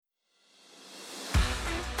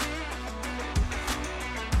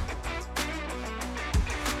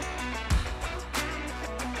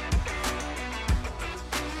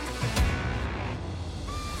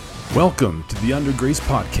Welcome to the Under Grace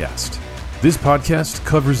Podcast. This podcast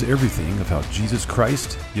covers everything of how Jesus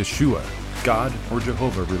Christ, Yeshua, God, or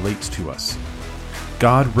Jehovah relates to us.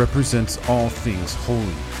 God represents all things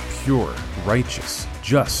holy, pure, righteous,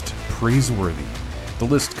 just, praiseworthy. The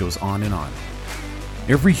list goes on and on.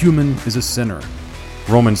 Every human is a sinner.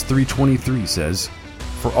 Romans 3:23 says,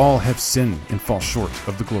 "For all have sinned and fall short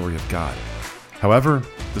of the glory of God." However,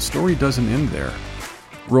 the story doesn't end there.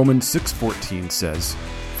 Romans 6:14 says,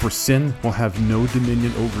 "For sin will have no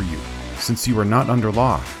dominion over you, since you are not under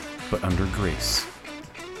law, but under grace."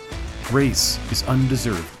 Grace is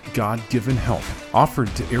undeserved, God-given help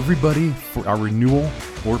offered to everybody for our renewal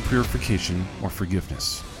or purification or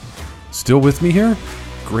forgiveness. Still with me here?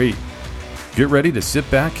 Great. Get ready to sit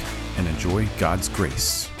back and enjoy God's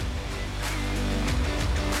grace.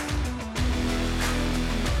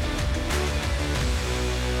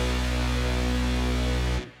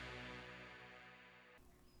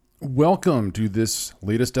 Welcome to this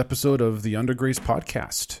latest episode of the Under Grace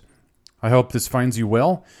Podcast. I hope this finds you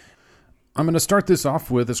well. I'm going to start this off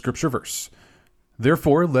with a scripture verse.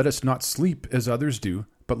 "Therefore, let us not sleep as others do,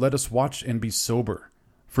 but let us watch and be sober.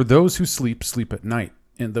 For those who sleep, sleep at night,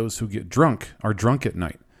 and those who get drunk are drunk at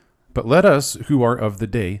night. But let us who are of the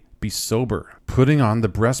day be sober, putting on the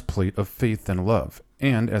breastplate of faith and love,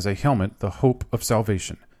 and as a helmet the hope of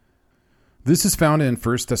salvation." This is found in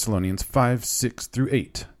 1 Thessalonians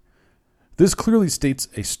 5:6-8. This clearly states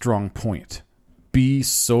a strong point. Be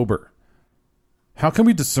sober. How can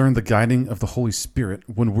we discern the guiding of the Holy Spirit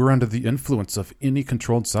when we're under the influence of any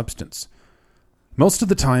controlled substance? Most of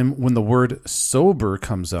the time, when the word sober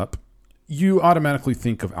comes up, you automatically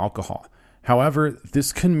think of alcohol. However,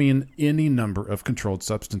 this can mean any number of controlled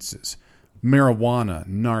substances. Marijuana,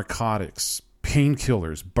 narcotics,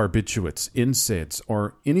 painkillers, barbiturates, NSAIDs,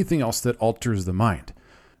 or anything else that alters the mind.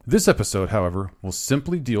 This episode, however, will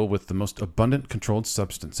simply deal with the most abundant controlled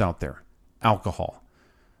substance out there, alcohol.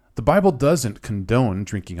 The Bible doesn't condone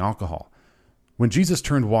drinking alcohol. When Jesus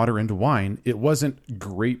turned water into wine, it wasn't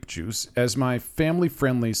grape juice, as my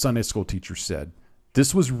family-friendly Sunday school teacher said.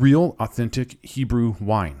 This was real, authentic Hebrew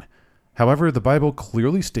wine. However, the Bible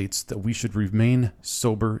clearly states that we should remain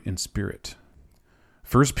sober in spirit.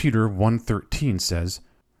 1 Peter 1:13 says,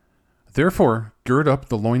 "Therefore, gird up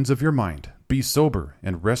the loins of your mind, be sober,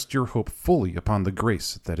 and rest your hope fully upon the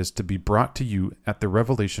grace that is to be brought to you at the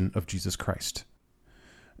revelation of Jesus Christ."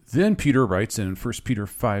 Then Peter writes in 1 Peter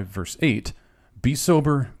 5:8, "Be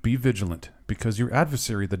sober, be vigilant, because your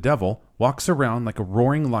adversary the devil walks around like a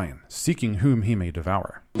roaring lion, seeking whom he may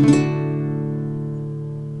devour."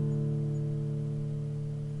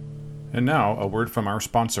 And now, a word from our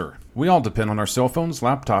sponsor. We all depend on our cell phones,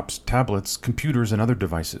 laptops, tablets, computers, and other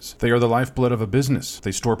devices. They are the lifeblood of a business.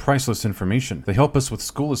 They store priceless information. They help us with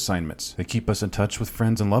school assignments. They keep us in touch with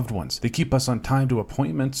friends and loved ones. They keep us on time to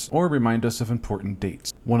appointments or remind us of important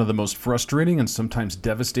dates. One of the most frustrating and sometimes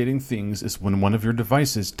devastating things is when one of your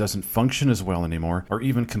devices doesn't function as well anymore or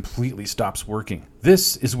even completely stops working.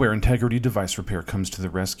 This is where Integrity Device Repair comes to the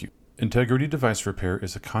rescue. Integrity Device Repair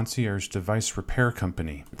is a concierge device repair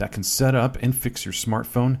company that can set up and fix your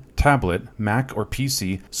smartphone, tablet, Mac or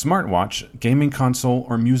PC, smartwatch, gaming console,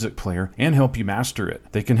 or music player, and help you master it.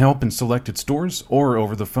 They can help in selected stores or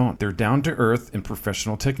over the phone. They're down-to-earth, and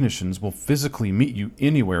professional technicians will physically meet you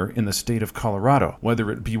anywhere in the state of Colorado, whether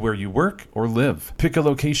it be where you work or live. Pick a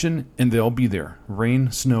location and they'll be there, rain,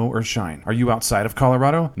 snow, or shine. Are you outside of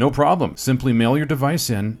Colorado? No problem. Simply mail your device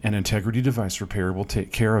in and Integrity Device Repair will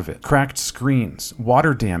take care of it. Cracked screens,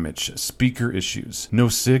 water damage, speaker issues, no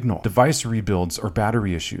signal, device rebuilds, or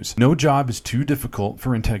battery issues. No job is too difficult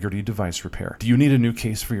for Integrity Device Repair. Do you need a new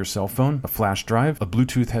case for your cell phone, a flash drive, a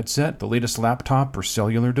Bluetooth headset, the latest laptop or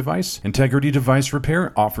cellular device? Integrity Device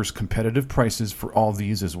Repair offers competitive prices for all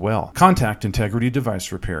these as well. Contact Integrity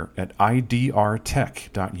Device Repair at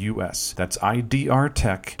idrtech.us. That's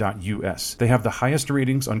idrtech.us. They have the highest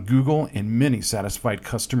ratings on Google and many satisfied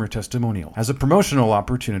customer testimonials. As a promotional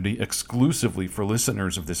opportunity, exclusively for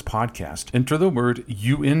listeners of this podcast, enter the word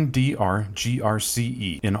UNDRGRCE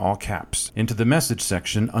in all caps into the message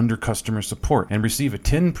section under customer support and receive a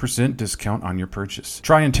 10% discount on your purchase.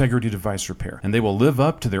 Try Integrity Device Repair, and they will live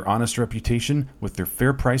up to their honest reputation with their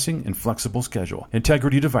fair pricing and flexible schedule.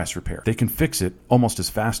 Integrity Device Repair. They can fix it almost as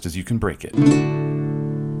fast as you can break it.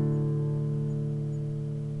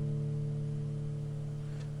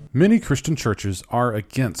 Many Christian churches are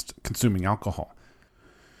against consuming alcohol.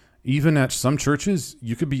 Even at some churches,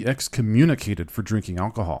 you could be excommunicated for drinking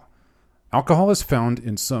alcohol. Alcohol is found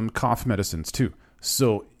in some cough medicines too.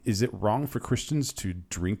 So is it wrong for Christians to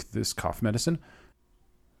drink this cough medicine?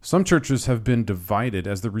 Some churches have been divided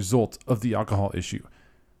as the result of the alcohol issue.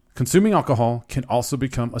 Consuming alcohol can also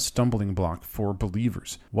become a stumbling block for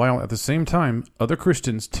believers, while at the same time, other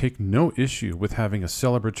Christians take no issue with having a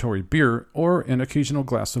celebratory beer or an occasional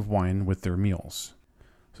glass of wine with their meals.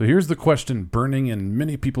 So here's the question burning in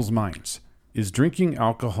many people's minds. Is drinking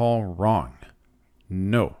alcohol wrong?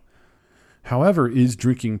 No. However, is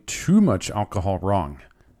drinking too much alcohol wrong?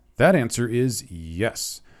 That answer is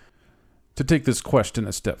yes. To take this question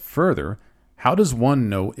a step further, how does one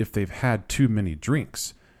know if they've had too many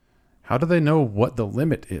drinks? How do they know what the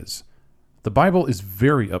limit is? The Bible is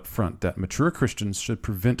very upfront that mature Christians should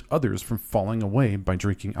prevent others from falling away by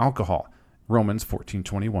drinking alcohol. Romans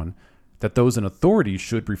 14:21. That those in authority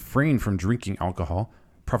should refrain from drinking alcohol.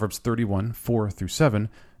 Proverbs 31:4-7,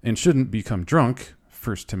 and shouldn't become drunk.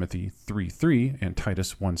 1 Timothy 3:3 and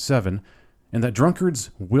Titus 1:7, and that drunkards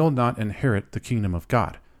will not inherit the kingdom of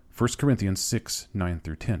God. 1 Corinthians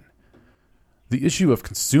 6:9-10. The issue of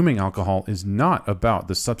consuming alcohol is not about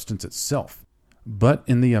the substance itself, but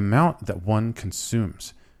in the amount that one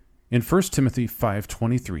consumes. In 1 Timothy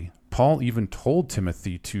 5:23, Paul even told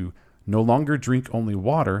Timothy to no longer drink only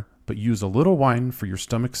water, but use a little wine for your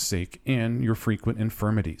stomach's sake and your frequent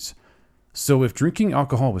infirmities. So if drinking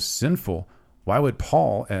alcohol was sinful, why would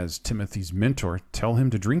Paul, as Timothy's mentor, tell him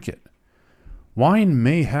to drink it? Wine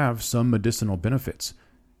may have some medicinal benefits.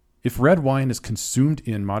 If red wine is consumed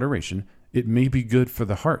in moderation, it may be good for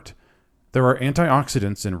the heart. There are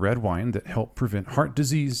antioxidants in red wine that help prevent heart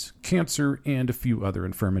disease, cancer, and a few other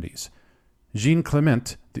infirmities. Jeanne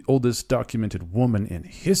Clement, the oldest documented woman in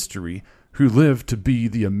history who lived to be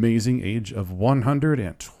the amazing age of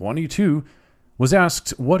 122, was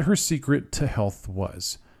asked what her secret to health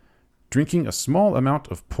was. Drinking a small amount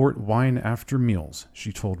of port wine after meals,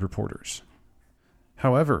 she told reporters.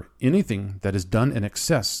 However, anything that is done in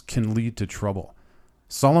excess can lead to trouble.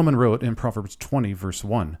 Solomon wrote in Proverbs 20, verse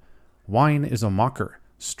 1, "Wine is a mocker,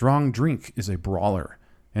 strong drink is a brawler,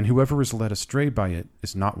 and whoever is led astray by it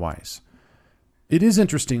is not wise." It is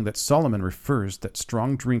interesting that Solomon refers that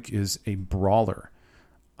strong drink is a brawler.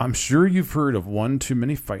 I'm sure you've heard of one too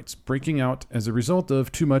many fights breaking out as a result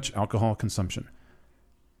of too much alcohol consumption.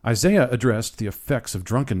 Isaiah addressed the effects of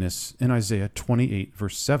drunkenness in Isaiah 28,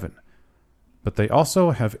 verse 7. But they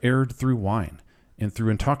also have erred through wine, and through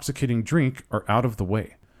intoxicating drink are out of the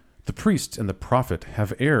way. The priest and the prophet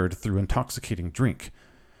have erred through intoxicating drink.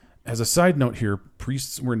 As a side note here,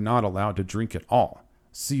 priests were not allowed to drink at all.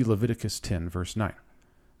 See Leviticus 10, verse 9.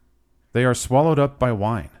 They are swallowed up by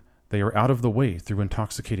wine. They are out of the way through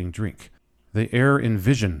intoxicating drink. They err in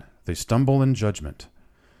vision. They stumble in judgment.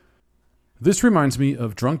 This reminds me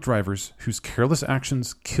of drunk drivers whose careless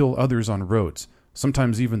actions kill others on roads,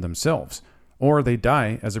 sometimes even themselves, or they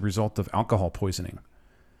die as a result of alcohol poisoning.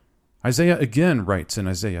 Isaiah again writes in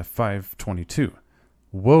Isaiah 5:22,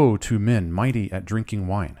 "Woe to men mighty at drinking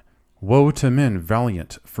wine! Woe to men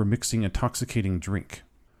valiant for mixing intoxicating drink."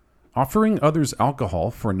 Offering others alcohol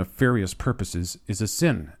for nefarious purposes is a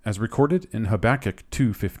sin, as recorded in Habakkuk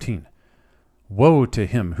 2:15. "Woe to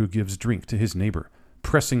him who gives drink to his neighbor,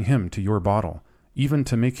 pressing him to your bottle, even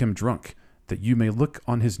to make him drunk, that you may look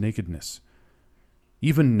on his nakedness."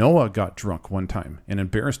 Even Noah got drunk one time and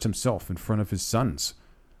embarrassed himself in front of his sons.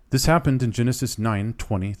 This happened in Genesis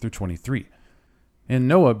 9:20-23. And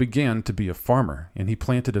Noah began to be a farmer, and he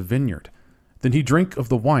planted a vineyard. Then he drank of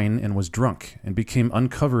the wine and was drunk, and became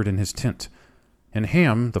uncovered in his tent. And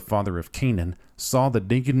Ham, the father of Canaan, saw the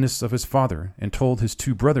nakedness of his father, and told his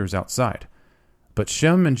two brothers outside. But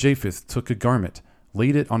Shem and Japheth took a garment,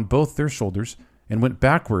 laid it on both their shoulders, and went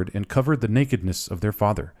backward and covered the nakedness of their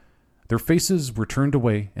father. Their faces were turned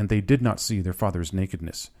away, and they did not see their father's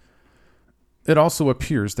nakedness. It also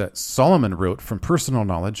appears that Solomon wrote from personal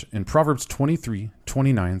knowledge in Proverbs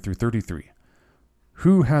 23:29-33.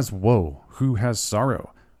 "Who has woe? Who has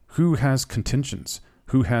sorrow? Who has contentions?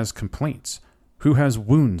 Who has complaints? Who has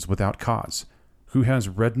wounds without cause? Who has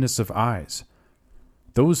redness of eyes?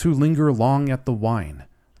 Those who linger long at the wine,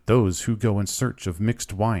 those who go in search of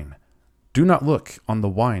mixed wine. Do not look on the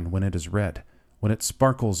wine when it is red, when it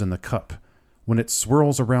sparkles in the cup, when it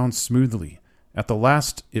swirls around smoothly. At the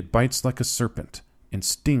last it bites like a serpent and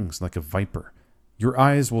stings like a viper. Your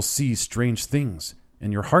eyes will see strange things,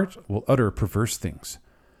 and your heart will utter perverse things."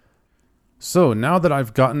 So now that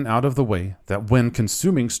I've gotten out of the way that when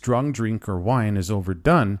consuming strong drink or wine is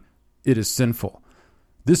overdone, it is sinful.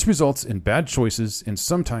 This results in bad choices and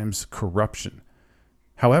sometimes corruption.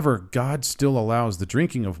 However, God still allows the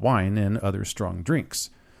drinking of wine and other strong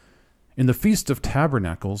drinks. In the Feast of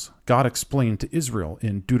Tabernacles, God explained to Israel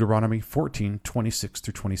in Deuteronomy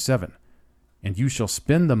 14:26-27, "And you shall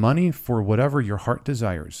spend the money for whatever your heart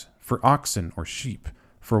desires, for oxen or sheep,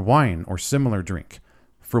 for wine or similar drink,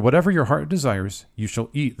 For whatever your heart desires, you shall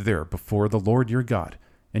eat there before the Lord your God,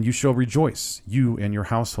 and you shall rejoice, you and your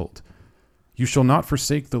household. You shall not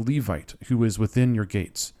forsake the Levite who is within your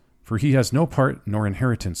gates, for he has no part nor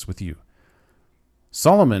inheritance with you.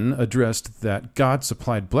 Solomon addressed that God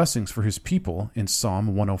supplied blessings for his people in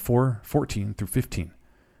Psalm 104:14-15.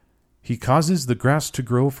 He causes the grass to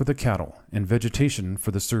grow for the cattle, and vegetation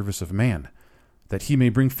for the service of man, that he may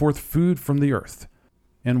bring forth food from the earth,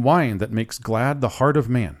 and wine that makes glad the heart of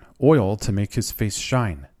man, oil to make his face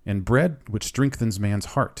shine, and bread which strengthens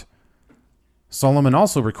man's heart. Solomon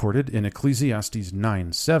also recorded in Ecclesiastes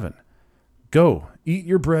 9:7, Go, eat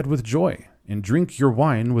your bread with joy, and drink your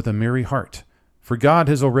wine with a merry heart, for God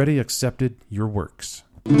has already accepted your works.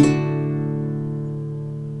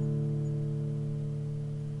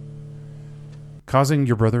 Causing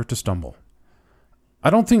your brother to stumble. I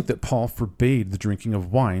don't think that Paul forbade the drinking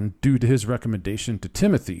of wine due to his recommendation to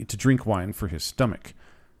Timothy to drink wine for his stomach.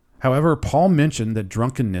 However, Paul mentioned that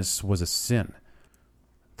drunkenness was a sin.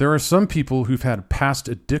 There are some people who've had past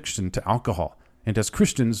addiction to alcohol, and as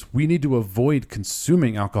Christians, we need to avoid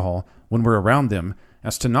consuming alcohol when we're around them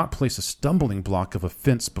as to not place a stumbling block of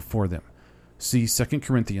offense before them. See 2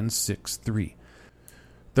 Corinthians 6:3.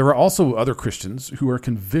 There are also other Christians who are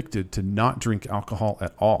convicted to not drink alcohol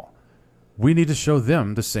at all. We need to show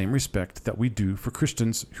them the same respect that we do for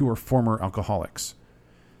Christians who are former alcoholics.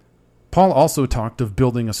 Paul also talked of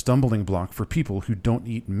building a stumbling block for people who don't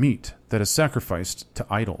eat meat that is sacrificed to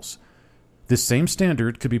idols. This same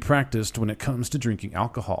standard could be practiced when it comes to drinking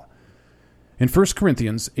alcohol. In 1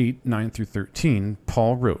 Corinthians 8:9-13,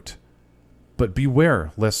 Paul wrote, But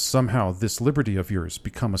beware lest somehow this liberty of yours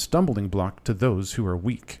become a stumbling block to those who are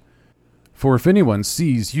weak. For if anyone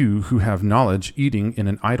sees you who have knowledge eating in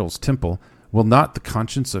an idol's temple, will not the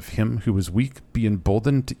conscience of him who is weak be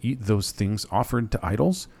emboldened to eat those things offered to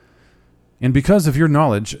idols? And because of your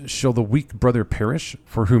knowledge shall the weak brother perish,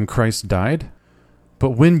 for whom Christ died?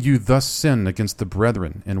 But when you thus sin against the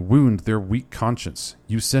brethren and wound their weak conscience,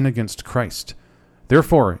 you sin against Christ.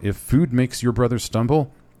 Therefore, if food makes your brother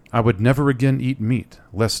stumble, I would never again eat meat,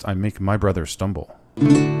 lest I make my brother stumble.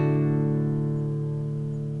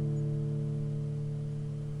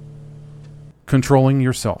 Controlling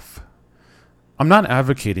yourself. I'm not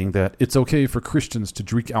advocating that it's okay for Christians to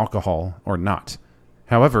drink alcohol or not.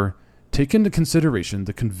 However, take into consideration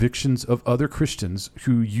the convictions of other Christians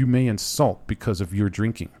who you may insult because of your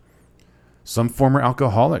drinking. Some former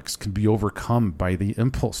alcoholics can be overcome by the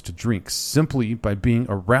impulse to drink simply by being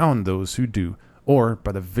around those who do, or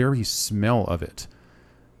by the very smell of it.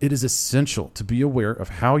 It is essential to be aware of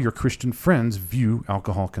how your Christian friends view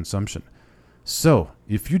alcohol consumption. So,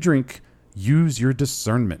 if you drink, use your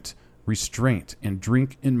discernment, restraint, and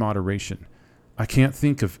drink in moderation. I can't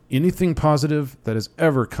think of anything positive that has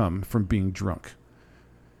ever come from being drunk.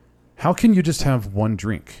 How can you just have one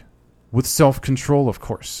drink? With self-control, of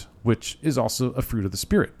course, which is also a fruit of the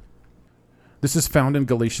Spirit. This is found in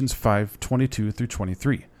Galatians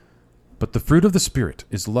 5:22-23. But the fruit of the Spirit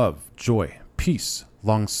is love, joy, peace,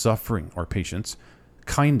 long-suffering or patience,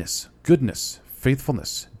 kindness, goodness,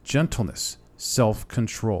 faithfulness, gentleness,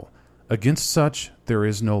 self-control. Against such there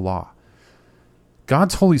is no law.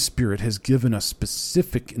 God's Holy Spirit has given us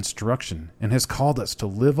specific instruction and has called us to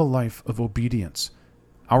live a life of obedience.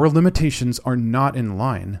 Our limitations are not in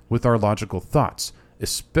line with our logical thoughts,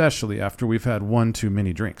 especially after we've had one too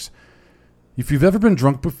many drinks. If you've ever been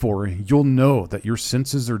drunk before, you'll know that your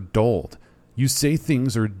senses are dulled. You say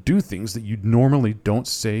things or do things that you normally don't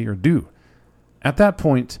say or do. At that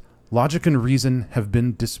point, logic and reason have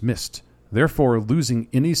been dismissed, therefore losing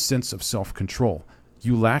any sense of self-control.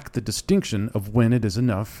 You lack the distinction of when it is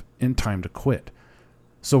enough and time to quit.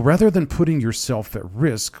 So rather than putting yourself at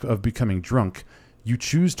risk of becoming drunk, you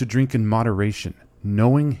choose to drink in moderation,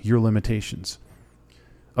 knowing your limitations.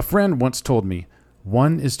 A friend once told me,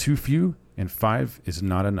 1 is too few and 5 is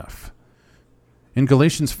not enough. In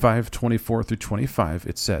Galatians 5:24-25,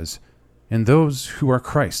 it says, And those who are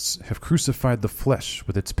Christ's have crucified the flesh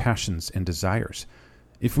with its passions and desires.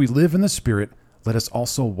 If we live in the Spirit, let us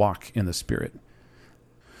also walk in the Spirit.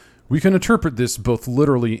 We can interpret this both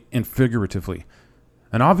literally and figuratively.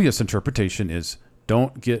 An obvious interpretation is,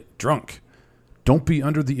 don't get drunk. Don't be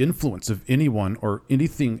under the influence of anyone or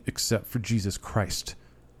anything except for Jesus Christ.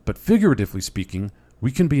 But figuratively speaking,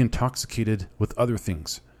 we can be intoxicated with other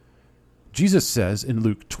things. Jesus says in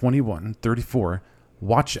Luke 21:34,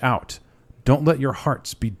 Watch out. Don't let your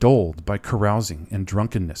hearts be dulled by carousing and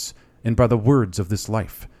drunkenness, and by the words of this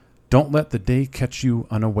life. Don't let the day catch you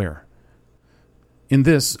unaware. In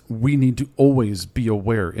this, we need to always be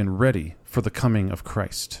aware and ready for the coming of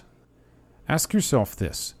Christ. Ask yourself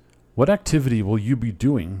this: What activity will you be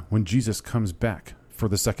doing when Jesus comes back for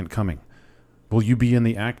the second coming? Will you be in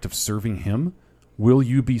the act of serving him? Will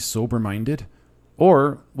you be sober-minded?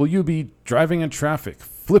 Or will you be driving in traffic,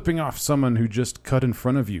 flipping off someone who just cut in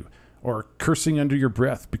front of you, or cursing under your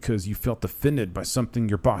breath because you felt offended by something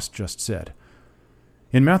your boss just said?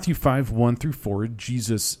 In Matthew 5:1-4,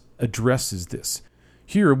 Jesus addresses this.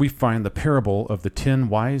 Here we find the parable of the 10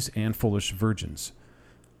 wise and foolish virgins.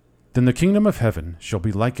 Then the kingdom of heaven shall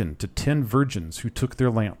be likened to 10 virgins who took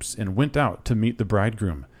their lamps and went out to meet the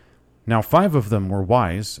bridegroom. Now 5 of them were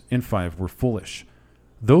wise, and 5 were foolish.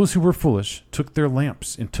 Those who were foolish took their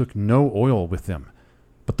lamps and took no oil with them.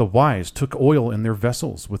 But the wise took oil in their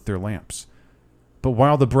vessels with their lamps. But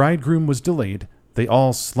while the bridegroom was delayed, they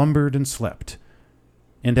all slumbered and slept.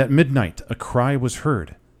 And at midnight a cry was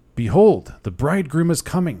heard, Behold, the bridegroom is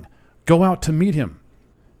coming. Go out to meet him.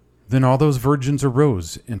 Then all those virgins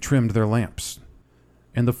arose and trimmed their lamps.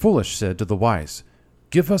 And the foolish said to the wise,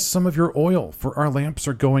 Give us some of your oil, for our lamps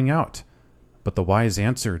are going out. But the wise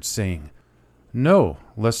answered, saying, No,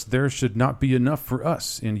 lest there should not be enough for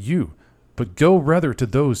us and you, but go rather to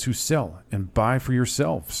those who sell, and buy for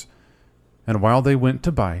yourselves. And while they went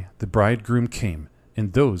to buy, the bridegroom came,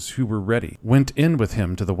 and those who were ready went in with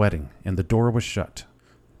him to the wedding, and the door was shut.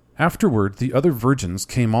 Afterward the other virgins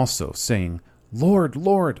came also, saying, Lord,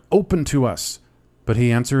 Lord, open to us. But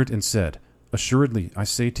he answered and said, Assuredly I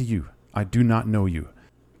say to you, I do not know you.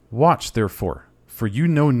 Watch therefore, for you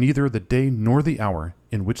know neither the day nor the hour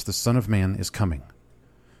in which the Son of Man is coming.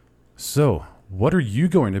 So, what are you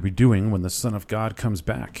going to be doing when the Son of God comes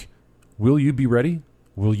back? Will you be ready?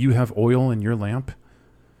 Will you have oil in your lamp?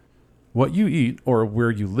 What you eat or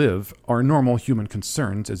where you live are normal human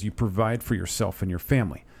concerns as you provide for yourself and your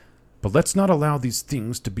family. But let's not allow these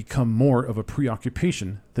things to become more of a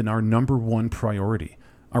preoccupation than our number one priority,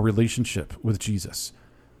 our relationship with Jesus.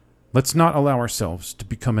 Let's not allow ourselves to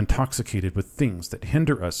become intoxicated with things that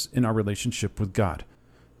hinder us in our relationship with God,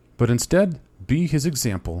 but instead be his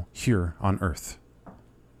example here on earth.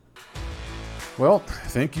 Well,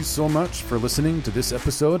 thank you so much for listening to this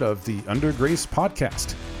episode of the Under Grace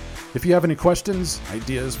Podcast. If you have any questions,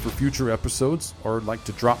 ideas for future episodes, or would like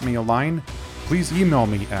to drop me a line, please email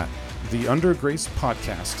me at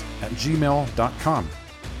theundergracepodcast@gmail.com.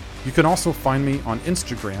 You can also find me on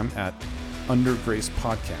Instagram at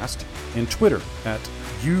undergracepodcast and Twitter at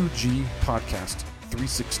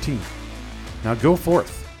UGPodcast316. Now go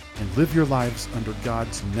forth and live your lives under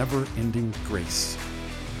God's never-ending grace.